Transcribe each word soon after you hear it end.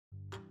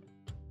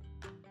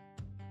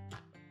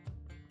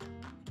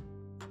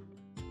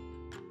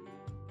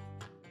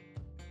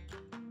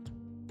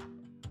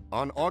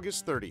On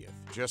August 30th,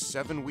 just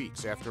 7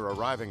 weeks after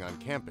arriving on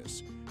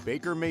campus,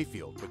 Baker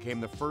Mayfield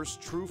became the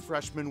first true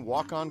freshman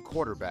walk-on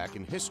quarterback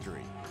in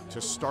history to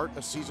start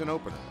a season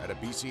opener at a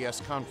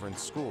BCS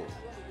conference school.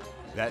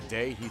 That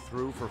day, he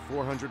threw for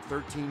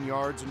 413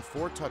 yards and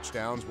 4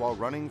 touchdowns while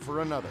running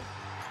for another.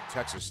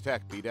 Texas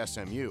Tech beat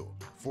SMU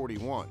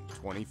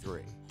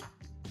 41-23.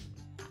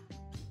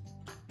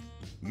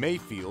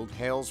 Mayfield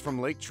hails from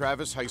Lake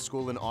Travis High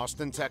School in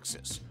Austin,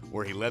 Texas,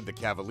 where he led the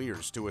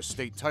Cavaliers to a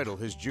state title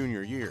his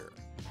junior year.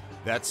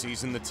 That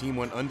season, the team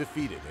went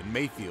undefeated, and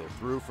Mayfield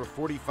threw for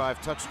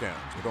 45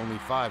 touchdowns with only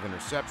 5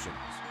 interceptions.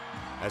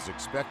 As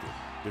expected,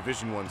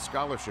 Division I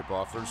scholarship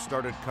offers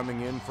started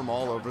coming in from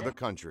all over the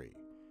country,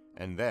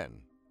 and then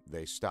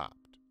they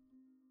stopped.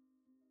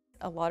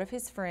 A lot of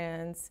his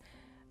friends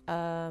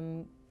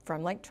from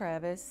Lake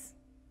Travis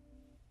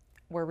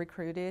were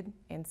recruited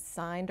and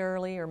signed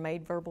early or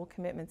made verbal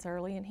commitments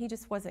early, and he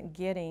just wasn't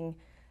getting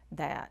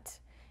that.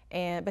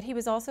 But he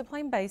was also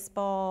playing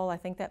baseball. I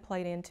think that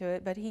played into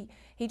it, but he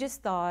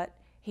just thought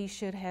he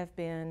should have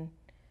been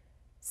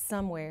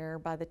somewhere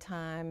by the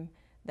time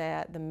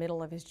that the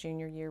middle of his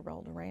junior year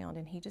rolled around,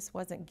 and he just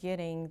wasn't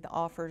getting the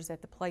offers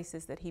at the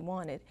places that he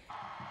wanted.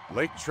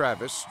 Lake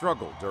Travis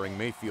struggled during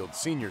Mayfield's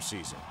senior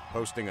season,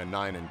 posting a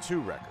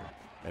 9-2 record,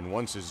 and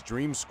once his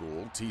dream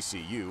school,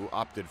 TCU,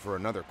 opted for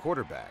another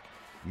quarterback,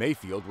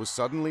 Mayfield was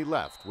suddenly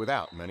left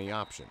without many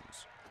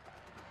options.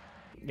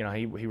 You know,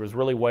 he was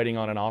really waiting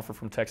on an offer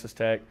from Texas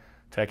Tech.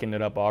 Tech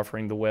ended up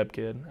offering the Webb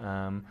kid,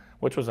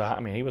 which was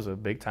he was a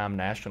big-time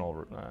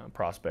national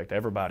prospect.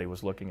 Everybody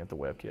was looking at the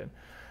Webb kid.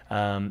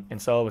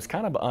 And so it was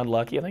kind of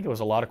unlucky. I think it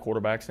was a lot of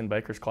quarterbacks in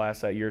Baker's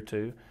class that year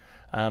too.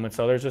 And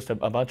so there's just a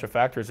bunch of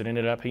factors that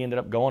he ended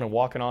up going and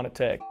walking on at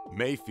Tech.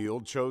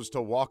 Mayfield chose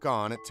to walk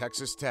on at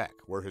Texas Tech,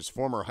 where his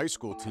former high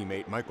school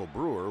teammate Michael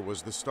Brewer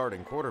was the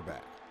starting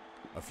quarterback.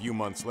 A few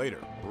months later,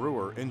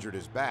 Brewer injured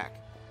his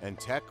back, and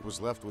Tech was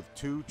left with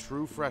 2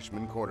 true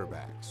freshman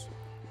quarterbacks.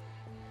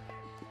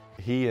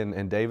 He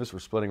and Davis were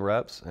splitting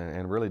reps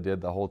and really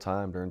did the whole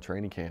time during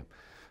training camp.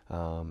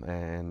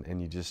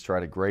 And you just try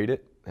to grade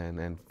it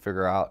and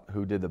figure out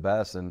who did the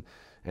best. And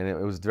it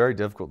was a very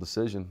difficult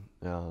decision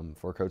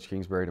for Coach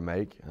Kingsbury to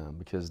make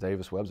because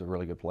Davis Webb's a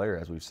really good player,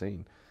 as we've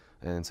seen.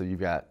 And so you've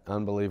got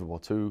unbelievable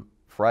 2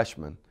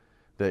 freshmen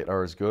that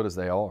are as good as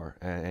they are,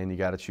 and you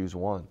got to choose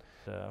one.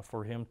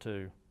 For him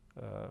to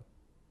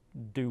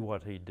do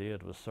what he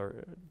did was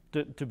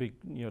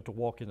to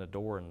walk in the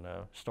door and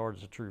start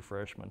as a true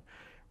freshman,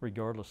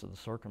 regardless of the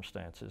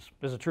circumstances,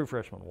 as a true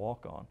freshman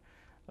walk-on,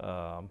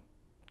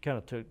 kind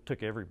of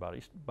took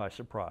everybody by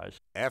surprise.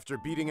 After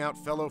beating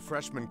out fellow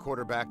freshman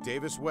quarterback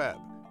Davis Webb,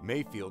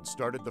 Mayfield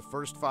started the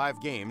first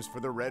 5 games for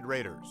the Red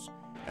Raiders.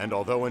 And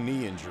although a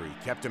knee injury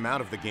kept him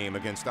out of the game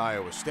against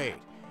Iowa State,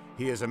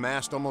 he has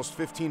amassed almost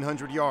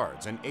 1,500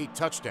 yards and 8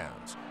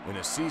 touchdowns in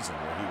a season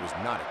where he was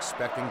not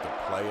expecting to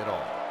play at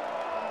all.